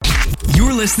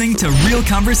listening to Real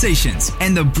Conversations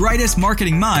and the brightest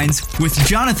marketing minds with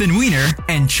Jonathan Weiner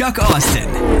and Chuck Austin.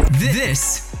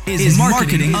 This is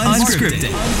Marketing Unscripted.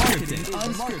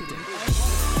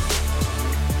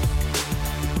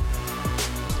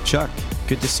 Chuck,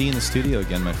 good to see you in the studio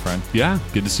again, my friend. Yeah,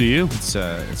 good to see you.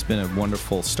 It's been a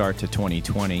wonderful start to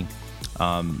 2020.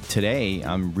 Today,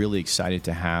 I'm really excited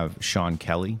to have Shawn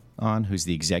Kelley on, who's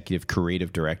the Executive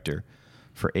Creative Director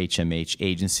for HMH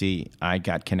Agency. I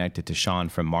got connected to Shawn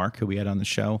from Mark, who we had on the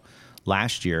show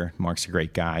last year. Mark's a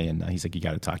great guy, and he's like, you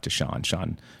got to talk to Shawn.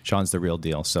 Shawn's the real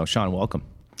deal. So, Shawn, welcome.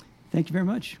 Thank you very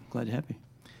much. Glad to have you.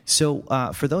 So,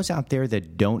 for those out there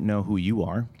that don't know who you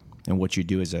are and what you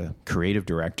do as a creative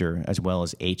director as well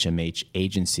as HMH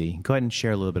Agency, go ahead and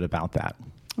share a little bit about that.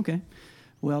 Okay.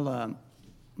 Well,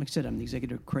 like I said, I'm the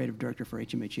Executive Creative Director for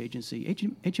HMH Agency.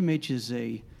 HMH is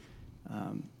a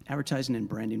advertising and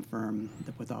branding firm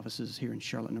with offices here in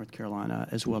Charlotte, North Carolina,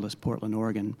 as well as Portland,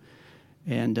 Oregon.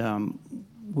 And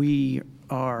we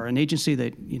are an agency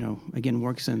that, again,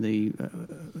 works in the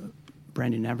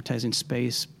branding and advertising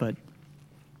space, but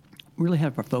really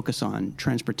have our focus on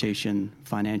transportation,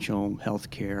 financial,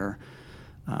 healthcare,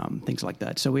 things like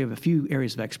that. So we have a few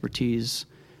areas of expertise.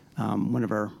 One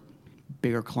of our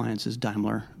bigger clients is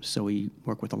Daimler, so we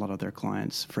work with a lot of their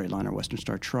clients, Freightliner, Western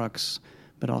Star Trucks,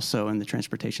 but also in the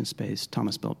transportation space,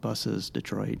 Thomas Built Buses,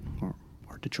 Detroit, or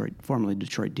Detroit, formerly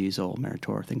Detroit Diesel,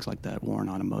 Meritor, things like that, Warren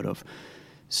Automotive.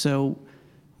 So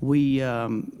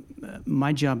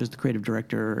my job as the creative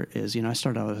director is, I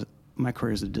started out my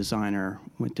career as a designer,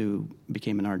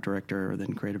 became an art director,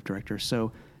 then creative director.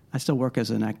 So I still work as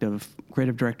an active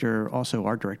creative director, also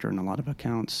art director in a lot of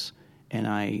accounts, and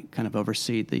I kind of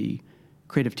oversee the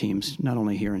creative teams, not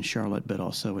only here in Charlotte, but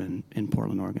also in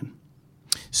Portland, Oregon.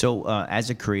 So as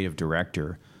a creative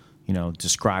director,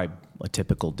 describe a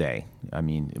typical day. I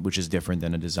mean, which is different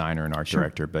than a designer and art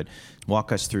director, but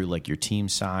walk us through like your team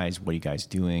size, what are you guys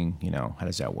doing? How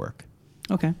does that work?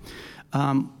 Okay.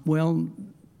 Well,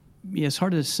 yeah, it's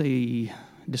hard to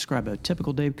describe a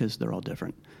typical day because they're all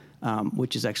different,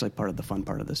 which is actually part of the fun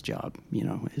part of this job.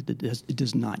 It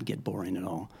does not get boring at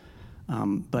all.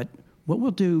 But what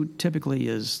we'll do typically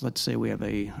is, let's say we have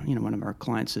one of our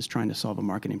clients is trying to solve a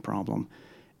marketing problem,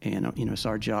 and it's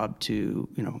our job to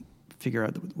figure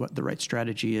out what the right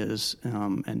strategy is,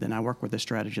 and then I work with a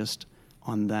strategist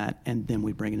on that, and then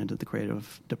we bring it into the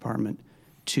creative department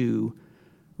to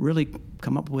really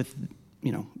come up with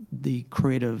the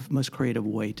most creative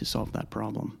way to solve that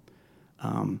problem.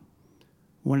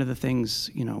 One of the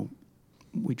things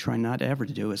we try not ever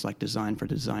to do is like design for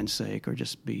design's sake or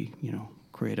just be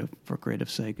creative for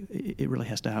creative's sake. It really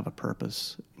has to have a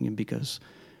purpose, because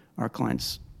our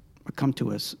clients come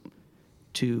to us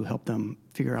to help them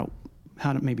figure out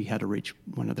how to reach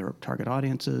one of their target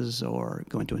audiences or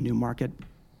go into a new market.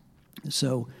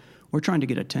 So we're trying to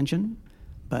get attention,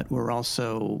 but we're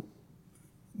also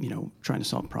trying to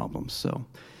solve problems. So,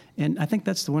 and I think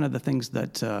that's one of the things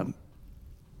that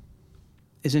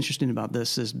is interesting about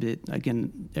this is,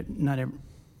 again, not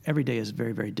every day is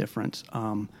very, very different.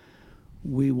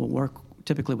 We will work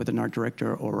typically with an art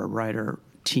director or a writer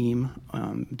team,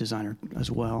 designer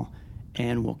as well,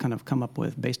 and we'll kind of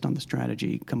based on the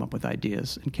strategy, come up with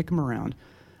ideas and kick them around.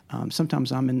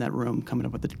 Sometimes I'm in that room coming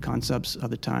up with the concepts.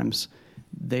 Other times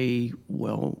they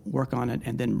will work on it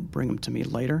and then bring them to me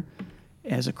later.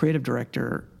 As a creative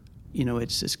director,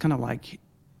 it's kind of like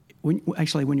when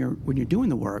you're doing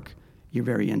the work, you're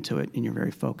very into it and you're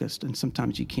very focused. And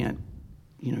sometimes you can't,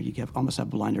 you almost have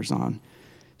blinders on.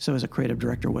 So as a creative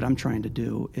director, what I'm trying to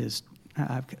do is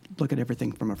look at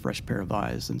everything from a fresh pair of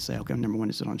eyes and say, okay, number one,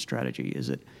 is it on strategy? Is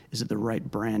it the right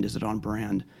brand? Is it on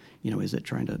brand? Is it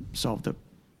trying to solve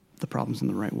the problems in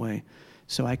the right way?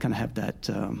 So I kind of have that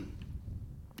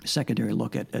secondary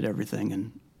look at everything,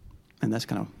 and that's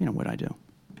kind of what I do.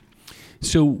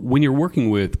 So when you're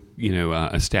working with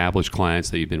established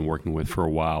clients that you've been working with for a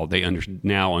while, they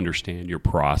now understand your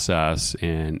process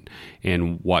and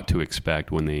what to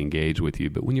expect when they engage with you.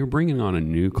 But when you're bringing on a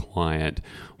new client,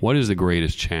 what is the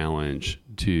greatest challenge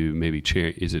to maybe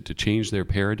is it to change their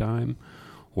paradigm,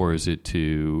 or is it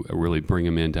to really bring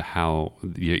them into how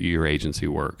your agency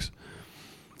works?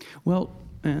 Well,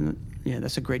 yeah,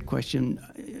 that's a great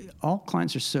question. All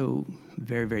clients are so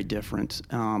very, very different.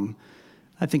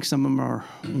 I think some of them are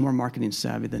more marketing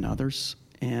savvy than others,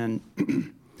 and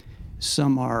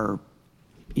some are,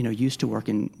 used to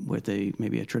working with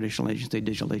maybe a traditional agency,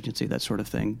 digital agency, that sort of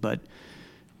thing. But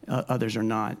others are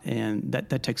not, and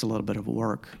that takes a little bit of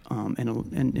work,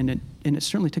 and it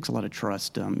certainly takes a lot of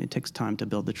trust. It takes time to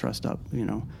build the trust up,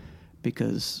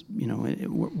 because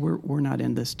we're not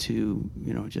in this to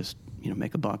just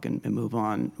make a buck and move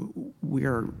on. We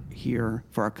are here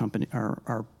for our company,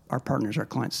 our partners, our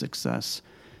clients' success,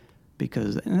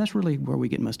 and that's really where we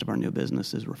get most of our new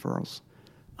business is referrals.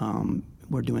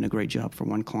 We're doing a great job for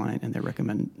one client, and they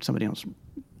recommend somebody else.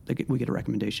 We get a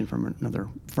recommendation from another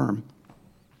firm.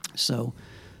 So,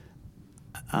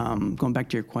 going back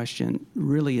to your question,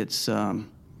 really it's all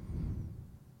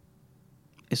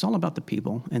about the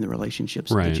people and the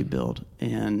relationships that you build,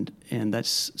 and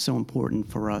that's so important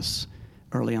for us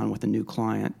early on with a new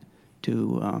client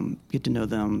to get to know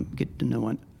them,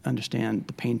 and understand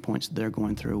the pain points that they're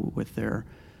going through with their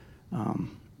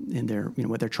in their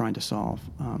what they're trying to solve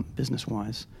business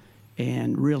wise,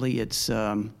 and really it's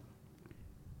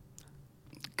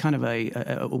kind of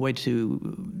a way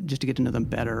to just to get to know them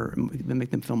better,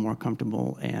 make them feel more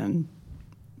comfortable, and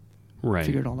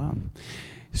figure it all out.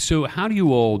 So how do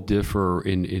you all differ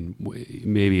in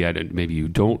maybe you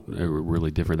don't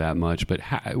really differ that much, but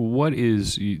what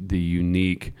is the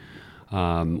unique,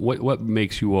 what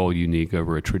makes you all unique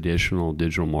over a traditional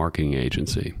digital marketing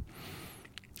agency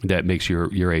that makes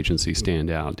your agency stand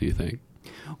out, do you think?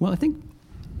 Well, I think,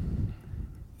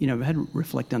 I've had to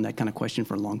reflect on that kind of question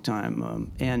for a long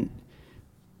time. And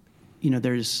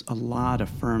there's a lot of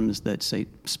firms that say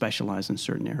specialize in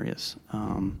certain areas.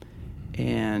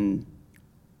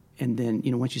 And then,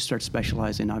 once you start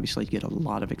specializing, obviously you get a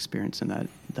lot of experience in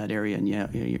that area,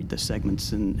 and the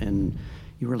segments, and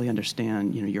you really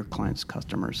understand, your clients'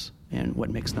 customers and what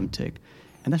makes them tick.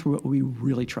 And that's what we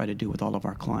really try to do with all of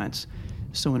our clients.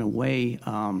 So in a way,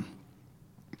 a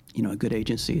good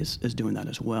agency is doing that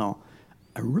as well.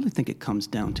 I really think it comes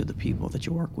down to the people that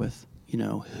you work with,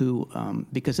 who,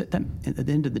 because at the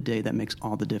end of the day, that makes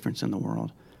all the difference in the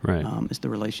world. Right. It's the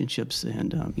relationships,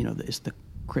 and it's the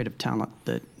creative talent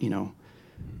that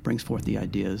brings forth the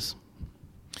ideas.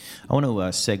 I want to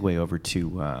segue over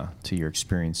to your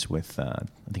experience with I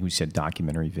think we said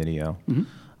documentary video.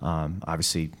 Mm-hmm.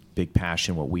 Obviously, big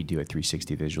passion. What we do at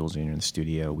 360 Visuals in the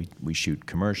studio, we shoot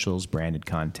commercials, branded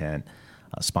content,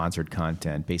 sponsored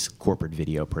content, basic corporate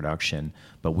video production.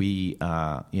 But we're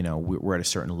at a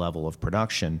certain level of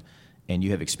production, and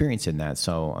you have experience in that.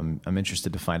 So I'm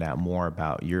interested to find out more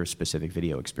about your specific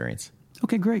video experience.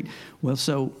 Okay, great. Well,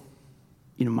 so,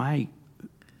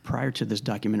 prior to this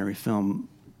documentary film,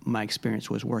 my experience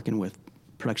was working with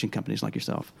production companies like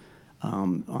yourself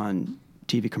on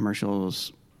TV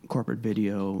commercials, corporate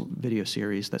video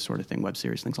series, that sort of thing, web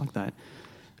series, things like that.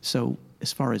 So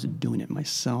as far as doing it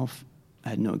myself, I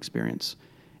had no experience.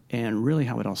 And really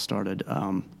how it all started,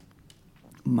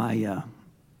 my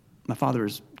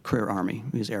father's career Army.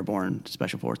 He was airborne,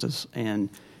 Special Forces, and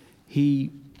he,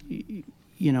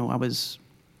 I was,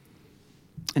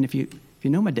 and if you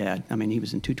know my dad, he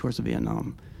was in 2 tours of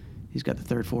Vietnam. He's got the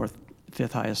 3rd, 4th,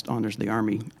 5th highest honors the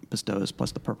Army bestows,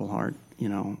 plus the Purple Heart,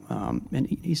 and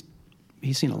he's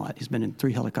seen a lot. He's been in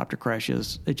 3 helicopter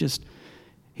crashes.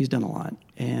 He's done a lot.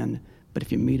 But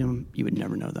if you meet him, you would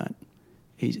never know that.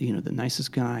 He's, the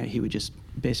nicest guy. He would just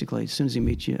basically, as soon as he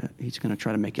meets you, he's going to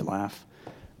try to make you laugh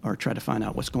or try to find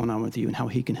out what's going on with you and how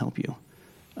he can help you.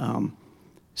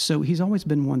 So he's always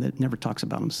been one that never talks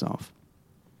about himself.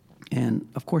 And,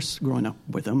 of course, growing up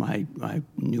with him, I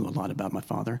knew a lot about my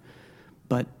father.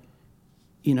 But,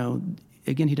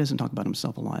 again, he doesn't talk about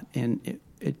himself a lot. And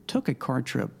it took a car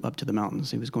trip up to the mountains.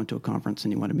 He was going to a conference,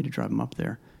 and he wanted me to drive him up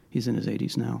there. He's in his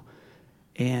 80s now.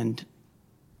 And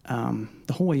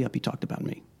the whole way up, he talked about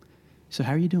me. So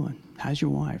how are you doing? How's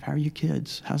your wife? How are your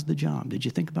kids? How's the job? Did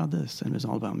you think about this? And it was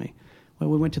all about me. Well,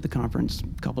 we went to the conference.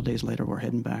 A couple of days later, we're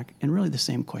heading back. And really the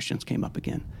same questions came up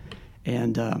again.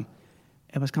 And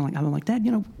it was kind of like, I'm like, Dad,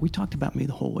 we talked about me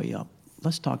the whole way up.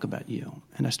 Let's talk about you.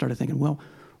 And I started thinking, well,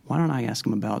 why don't I ask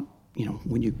him about,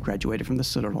 when you graduated from the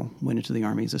Citadel, went into the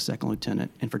Army as a 2nd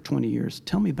lieutenant, and for 20 years,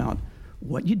 tell me about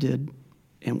what you did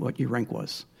and what your rank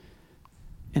was.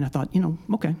 And I thought,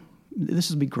 okay, this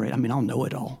would be great. I'll know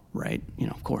it all, right?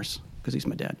 Of course, because he's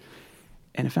my dad.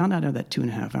 And I found out in that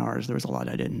 2.5 hours, there was a lot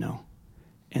I didn't know.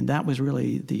 And that was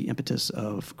really the impetus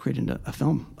of creating a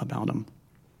film about him.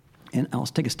 And I'll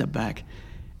take a step back.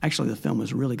 Actually, the film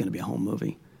was really going to be a whole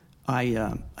movie.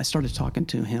 I started talking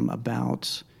to him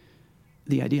about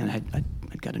the idea, and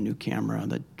I'd got a new camera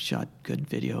that shot good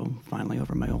video finally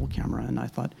over my old camera, and I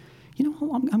thought,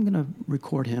 I'm going to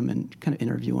record him and kind of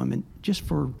interview him, and just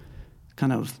for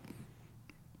kind of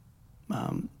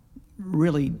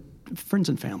really friends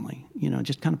and family,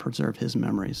 just kind of preserve his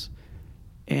memories.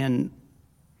 And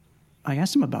I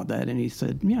asked him about that, and he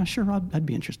said, yeah, sure, I'd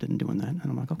be interested in doing that. And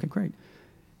I'm like, okay, great.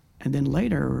 And then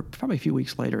later, probably a few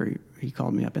weeks later, he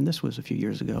called me up, and this was a few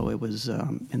years ago. It was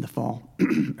in the fall,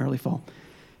 early fall.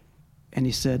 And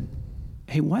he said,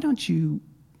 hey, why don't you,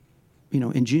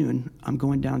 in June, I'm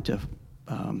going down to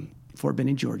Fort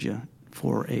Benning, Georgia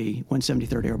for a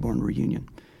 173rd Airborne reunion.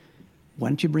 Why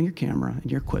don't you bring your camera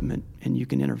and your equipment, and you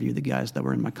can interview the guys that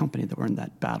were in my company that were in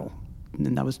that battle. And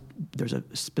then there's a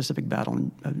specific battle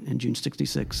in June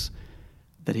 66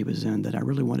 that he was in that I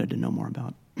really wanted to know more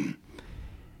about.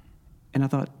 And I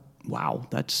thought, wow,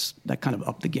 that kind of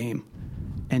upped the game.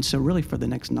 And so really for the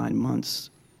next 9 months,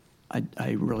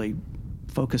 I really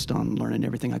focused on learning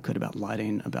everything I could about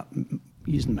lighting, about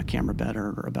using my camera better,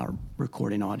 about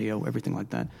recording audio, everything like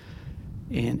that,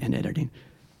 and editing.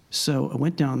 So I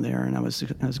went down there, and I was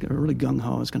really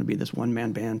gung-ho. It was going to be this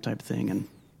one-man band type thing. And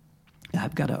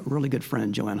I've got a really good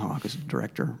friend, Joanne Hawk, who's a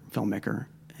director, filmmaker,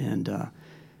 and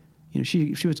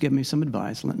she was giving me some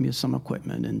advice, lent me some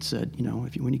equipment, and said,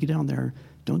 when you get down there,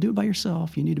 don't do it by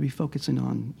yourself. You need to be focusing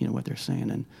on what they're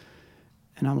saying. And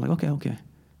I'm like, okay.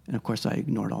 And of course, I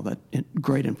ignored all that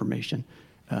great information,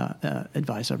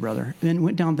 advice, I'd rather. And then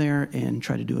went down there and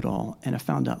tried to do it all. And I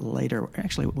found out later,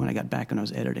 actually, when I got back and I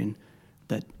was editing,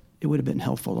 that it would have been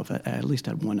helpful if I at least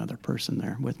had one other person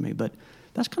there with me. But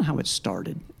that's kind of how it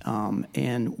started.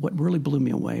 And what really blew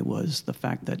me away was the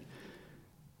fact that,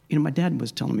 my dad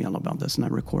was telling me all about this, and I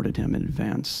recorded him in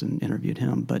advance and interviewed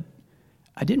him. But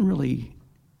I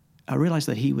realized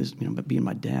that he was, but being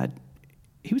my dad,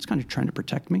 he was kind of trying to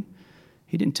protect me.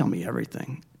 He didn't tell me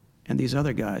everything. And these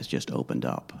other guys just opened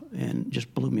up and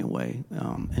just blew me away.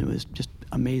 And it was just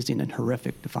amazing and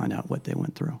horrific to find out what they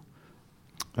went through.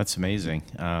 That's amazing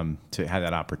to have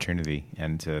that opportunity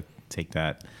and to take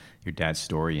your dad's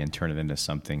story and turn it into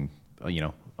something,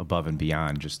 above and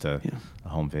beyond just a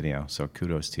home video. So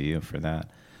kudos to you for that.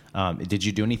 Did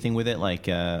you do anything with it, like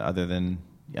other than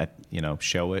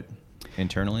show it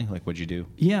internally? Like, what'd you do?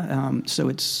 Yeah, so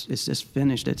it's just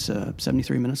finished. It's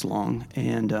 73 minutes long,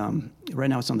 and right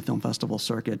now it's on the film festival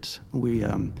circuit. We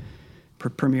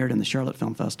premiered in the Charlotte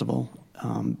Film Festival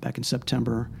back in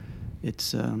September.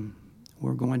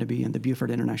 We're going to be in the Beaufort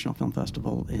International Film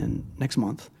Festival next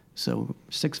month. So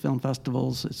 6 film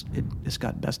festivals. It's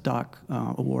got Best Doc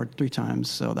award 3 times.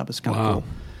 So that was kind of cool.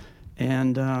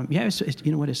 And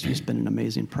it's just been an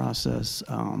amazing process.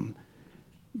 One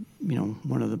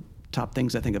of the top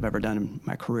things I think I've ever done in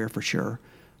my career for sure.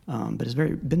 But it's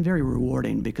been very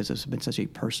rewarding because it's been such a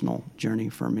personal journey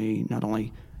for me. Not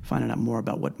only finding out more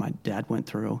about what my dad went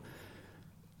through,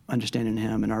 understanding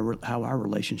him and how our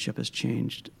relationship has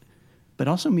changed, but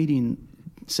also meeting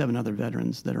 7 other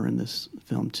veterans that are in this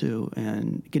film too,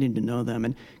 and getting to know them.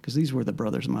 And because these were the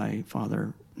brothers my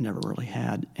father never really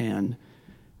had, and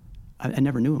I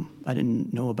never knew them. I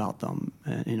didn't know about them.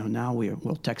 And, now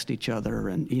we'll text each other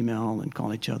and email and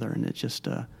call each other, and it's just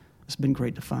it's been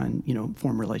great to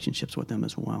form relationships with them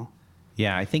as well.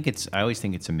 Yeah, I always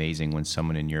think it's amazing when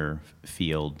someone in your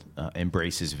field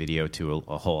embraces video to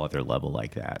a whole other level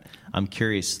like that. I'm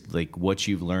curious, like, what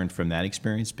you've learned from that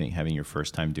experience, having your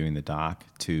first time doing the doc,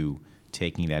 to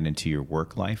taking that into your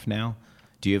work life now.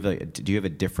 Do you have a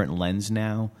different lens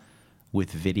now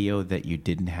with video that you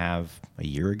didn't have a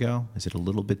year ago? Is it a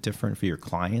little bit different for your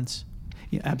clients?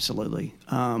 Yeah, absolutely.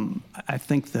 I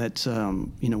think that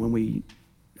when we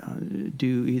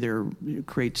do either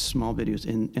create small videos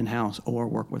in-house or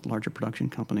work with larger production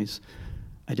companies,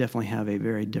 I definitely have a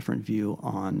very different view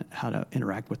on how to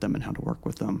interact with them and how to work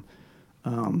with them.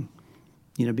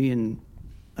 Being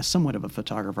somewhat of a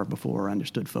photographer before, I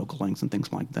understood focal lengths and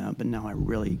things like that, but now I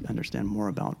really understand more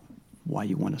about why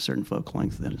you want a certain focal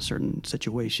length in a certain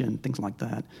situation, things like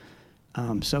that.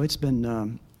 So it's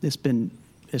been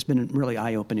really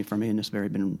eye-opening for me, and it's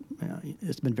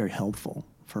been very helpful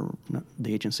for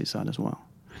the agency side as well.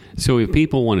 So if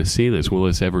people want to see this, will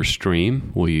this ever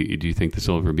stream? Do you think this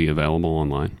will ever be available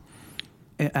online?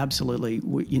 Absolutely.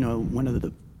 One of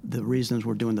the reasons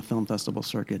we're doing the film festival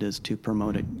circuit is to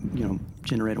promote it,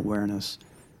 generate awareness,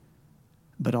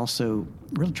 but also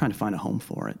really trying to find a home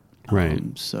for it. Right.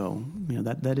 So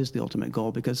that is the ultimate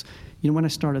goal, because when I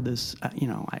started this,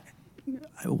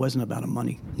 it wasn't about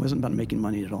money. It wasn't about making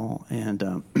money at all, and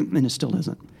it still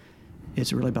isn't.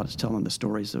 It's really about telling the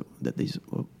stories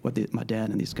that my dad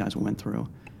and these guys went through,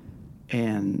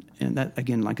 and that,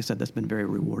 again, like I said, that's been very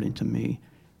rewarding to me.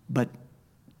 But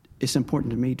it's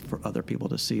important to me for other people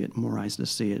to see it, more eyes to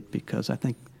see it, because I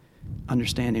think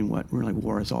understanding what really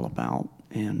war is all about,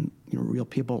 and real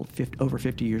people over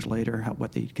 50 years later,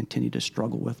 what they continue to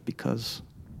struggle with because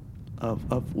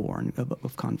of war and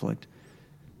of conflict,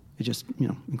 is just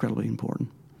incredibly important.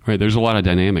 Right, there's a lot of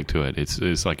dynamic to it.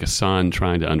 It's like a son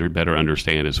trying to better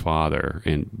understand his father,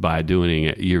 and by doing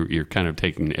it, you're kind of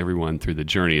taking everyone through the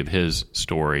journey of his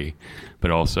story, but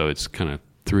also it's kind of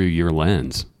through your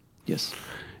lens. Yes.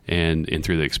 And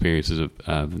through the experiences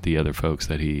of the other folks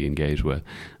that he engaged with.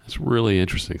 It's really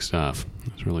interesting stuff.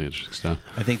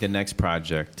 I think the next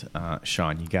project,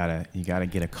 Shawn, you gotta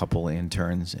get a couple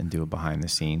interns and do a behind the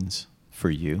scenes for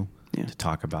you. Yeah. To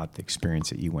talk about the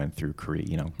experience that you went through,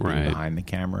 being behind the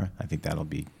camera. I think that'll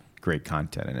be great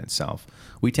content in itself.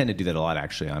 We tend to do that a lot,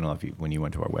 actually. I don't know if when you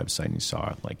went to our website and you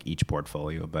saw like each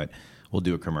portfolio, but we'll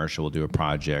do a commercial, we'll do a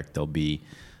project. There'll be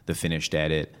the finished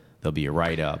edit, there'll be a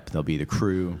write-up, there'll be the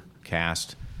crew,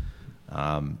 cast,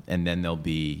 and then there'll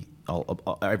be,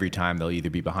 every time there'll either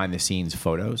be behind-the-scenes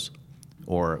photos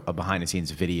or a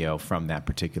behind-the-scenes video from that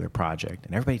particular project.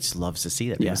 And everybody just loves to see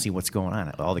that. They want to see what's going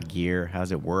on, all the gear, how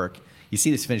does it work. You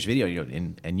see this finished video,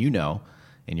 and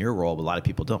in your role, but a lot of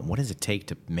people don't. What does it take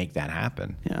to make that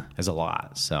happen? Yeah. There's a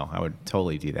lot. So I would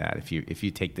totally do that. If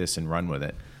you take this and run with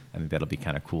it, I think that'll be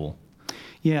kind of cool.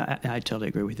 Yeah, I totally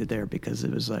agree with you there, because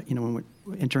it was, when we're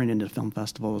entering into film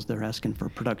festivals, they're asking for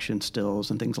production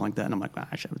stills and things like that. And I'm like,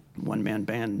 gosh, I have a one-man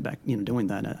band back, doing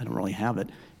that. I don't really have it,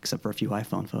 except for a few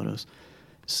iPhone photos.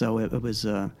 So it was,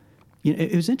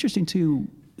 it was interesting too,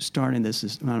 starting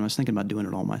this. I was thinking about doing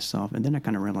it all myself, and then I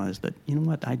kind of realized that,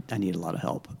 I need a lot of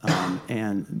help,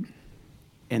 and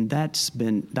that's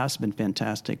been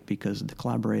fantastic, because the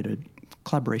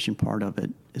collaboration part of it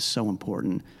is so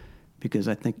important. Because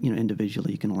I think,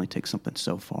 individually you can only take something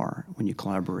so far. When you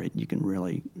collaborate, you can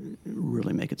really,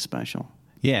 really make it special.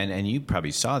 Yeah, and you probably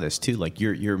saw this too. Like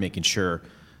you're making sure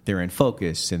they're in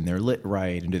focus and they're lit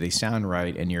right and do they sound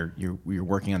right, and you're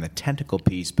working on the technical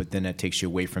piece, but then that takes you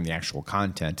away from the actual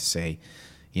content to say,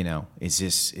 is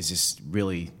this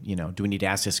really, do we need to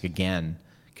ask this again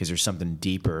because there's something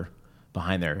deeper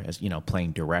behind there, as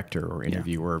playing director or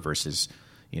interviewer versus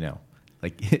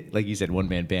like you said, one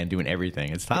man band doing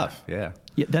everything. It's tough. Yeah.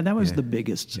 That was the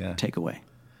biggest takeaway,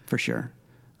 for sure.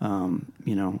 Like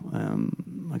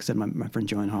I said, my friend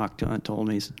Joanne Hawk told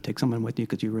me, take someone with you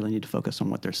because you really need to focus on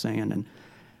what they're saying. And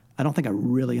I don't think I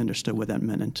really understood what that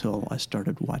meant until I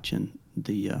started watching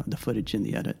the footage in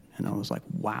the edit, and I was like,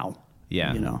 wow.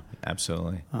 Yeah.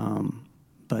 Absolutely.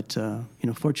 But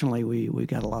fortunately, we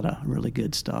got a lot of really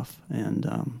good stuff,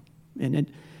 and it.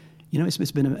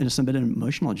 It's been an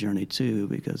emotional journey too,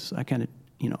 because I kind of,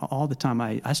 all the time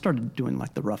I started doing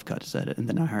like the rough cuts edit, and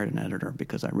then I hired an editor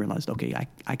because I realized, okay,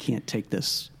 I can't take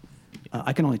this.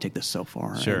 I can only take this so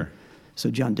far. Sure. And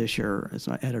so John Disher is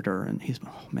my editor, and he's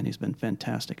been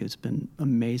fantastic. It's been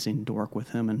amazing to work with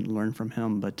him and learn from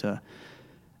him. But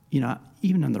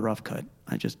even on the rough cut,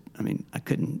 I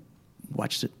couldn't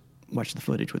watch the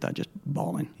footage without just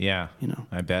bawling. Yeah,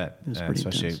 I bet.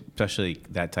 Especially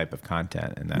that type of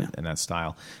content and that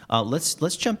style.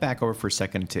 Let's jump back over for a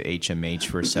second to HMH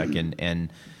for a second,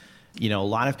 and a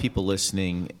lot of people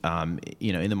listening,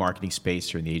 in the marketing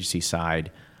space or in the agency side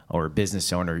or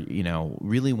business owner,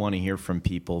 really want to hear from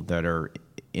people that are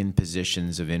in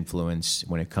positions of influence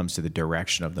when it comes to the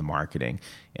direction of the marketing.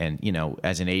 And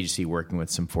as an agency working with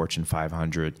some Fortune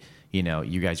 500.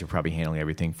 You guys are probably handling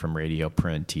everything from radio,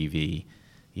 print, TV,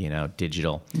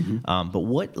 digital. Mm-hmm. But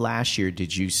what last year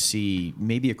did you see,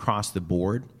 maybe across the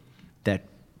board, that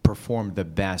performed the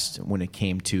best when it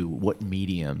came to what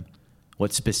medium,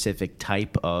 what specific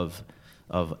type of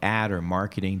ad or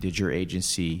marketing did your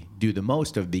agency do the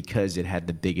most of because it had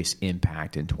the biggest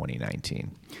impact in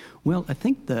 2019? Well, I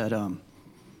think that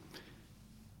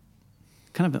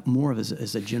kind of more of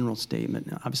as a general statement,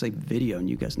 obviously video, and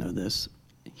you guys know this,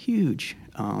 huge.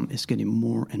 It's getting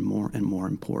more and more and more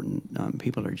important.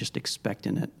 People are just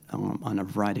expecting it on a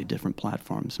variety of different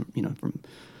platforms. From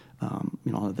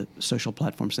all of the social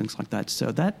platforms, things like that.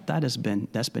 So that's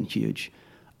been huge.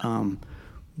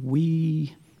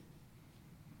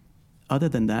 Other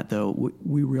than that, though,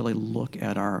 we really look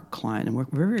at our client, and we're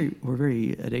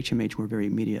very at HMH. We're very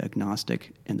media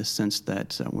agnostic in the sense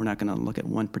that we're not going to look at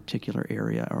one particular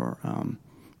area or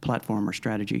platform or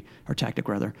strategy or tactic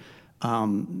rather.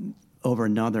 Over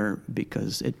another,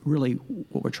 because it really,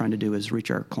 what we're trying to do is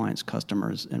reach our clients'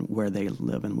 customers and where they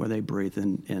live and where they breathe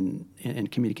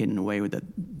and communicate in a way that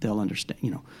they'll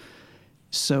understand,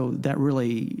 So that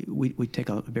really, we take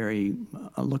a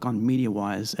look on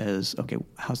media-wise as, okay,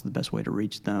 how's the best way to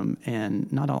reach them?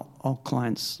 And not all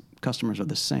clients' customers are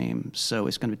the same, so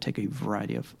it's going to take a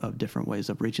variety of different ways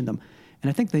of reaching them. And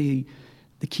I think the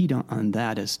key on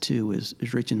that is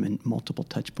reaching them in multiple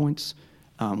touch points.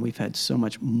 We've had so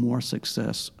much more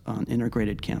success on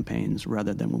integrated campaigns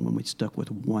rather than when we stuck with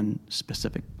one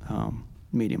specific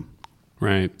medium.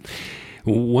 Right.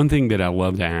 One thing that I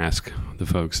love to ask the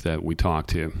folks that we talk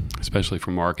to, especially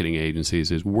from marketing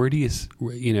agencies, is where do you,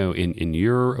 in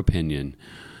your opinion,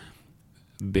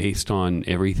 based on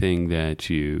everything that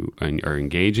you are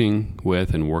engaging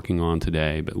with and working on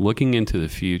today, but looking into the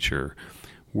future,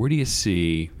 where do you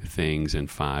see things in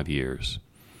 5 years,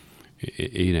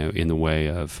 in the way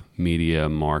of media,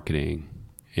 marketing,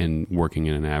 and working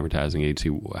in an advertising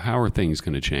agency? How are things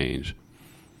going to change?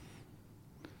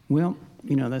 Well,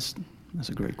 that's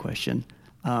a great question.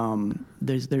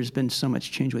 There's been so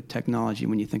much change with technology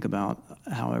when you think about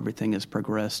how everything has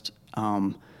progressed.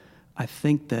 I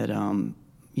think that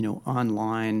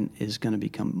online is going to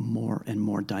become more and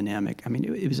more dynamic. I mean,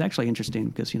 it was actually interesting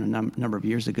because a number of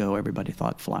years ago everybody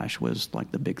thought Flash was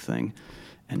like the big thing,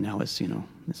 and now it's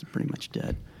pretty much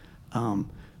dead.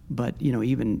 But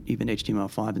even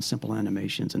HTML5 and simple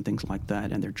animations and things like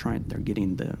that, and they're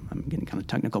getting I'm getting kind of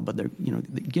technical, but they're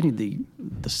getting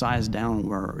the size down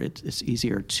where it's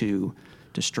easier to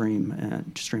stream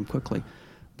and to stream quickly.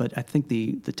 But I think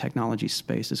the technology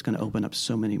space is going to open up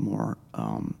so many more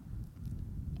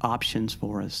options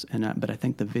for us, but I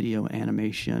think the video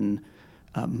animation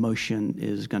motion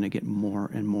is going to get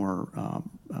more and more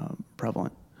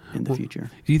prevalent in the future.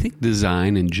 Do you think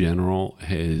design in general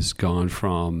has gone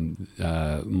from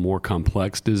more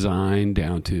complex design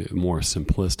down to more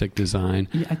simplistic design?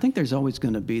 Yeah, I think there's always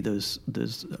going to be those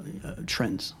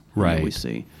trends that we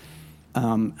see.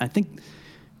 I think,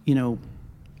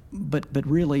 but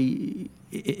really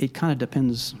it kind of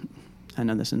depends. I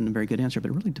know this isn't a very good answer,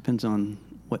 but it really depends on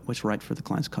what's right for the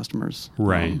client's customers.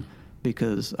 Right.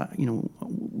 Because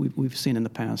we've seen in the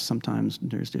past sometimes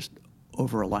there's just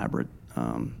over elaborate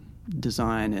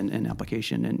design and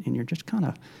application, and you're just kind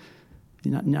of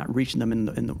not reaching them in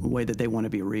the way that they want to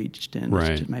be reached, and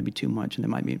right. It just might be too much, and they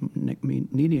might be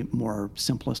needing a more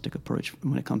simplistic approach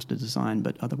when it comes to design.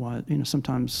 But otherwise,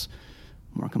 sometimes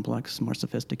more complex, more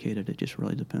sophisticated. It just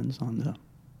really depends on the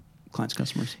client's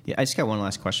customers. Yeah, I just got one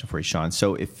last question for you, Shawn.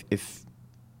 So if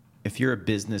you're a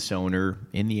business owner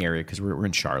in the area, because we're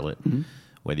in Charlotte, mm-hmm.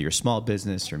 whether you're a small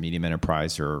business or medium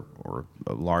enterprise or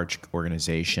a large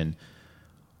organization,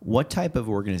 what type of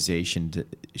organization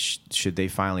should they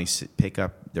finally pick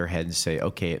up their head and say,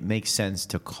 okay, it makes sense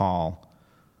to call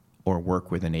or work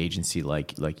with an agency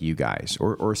like you guys,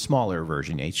 or a smaller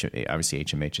version? Obviously,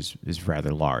 HMH is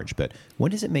rather large, but when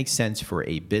does it make sense for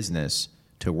a business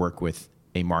to work with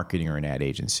a marketing or an ad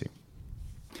agency?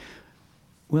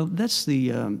 Well, that's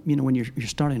the when you're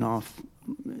starting off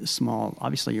small,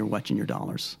 obviously you're watching your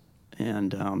dollars,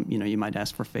 and you might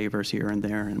ask for favors here and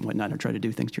there and whatnot, or try to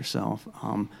do things yourself.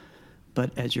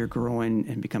 But as you're growing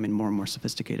and becoming more and more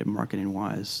sophisticated marketing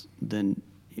wise, then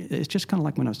it's just kind of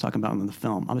like when I was talking about in the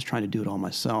film. I was trying to do it all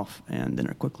myself, and then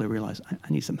I quickly realized I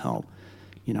need some help.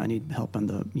 I need help in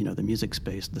the the music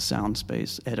space, the sound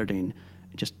space, editing,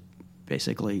 just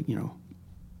basically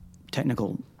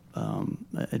technical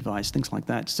advice, things like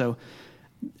that. So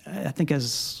I think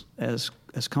as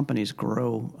companies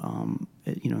grow,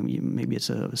 maybe it's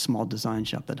a small design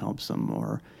shop that helps them,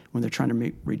 or when they're trying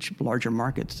to reach larger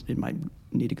markets, it might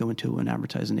need to go into an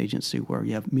advertising agency where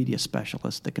you have media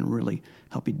specialists that can really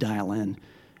help you dial in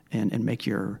and make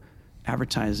your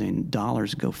advertising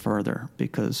dollars go further.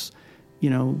 Because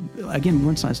again,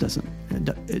 one size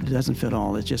doesn't fit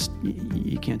all. It's just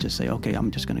you can't just say, okay,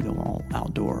 I'm just going to go all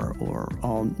outdoor or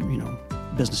all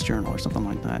business journal or something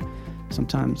like that.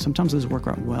 Sometimes those work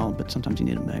out well, but sometimes you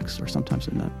need a mix, or sometimes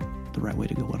they're not the right way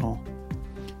to go at all.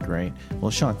 Great.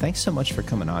 Well, Shawn, thanks so much for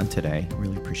coming on today.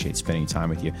 Really appreciate spending time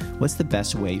with you. What's the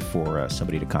best way for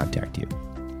somebody to contact you?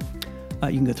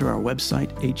 You can go through our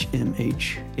website,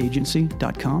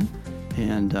 hmhagency.com,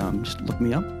 and just look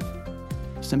me up.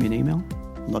 Send me an email.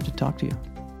 Love to talk to you.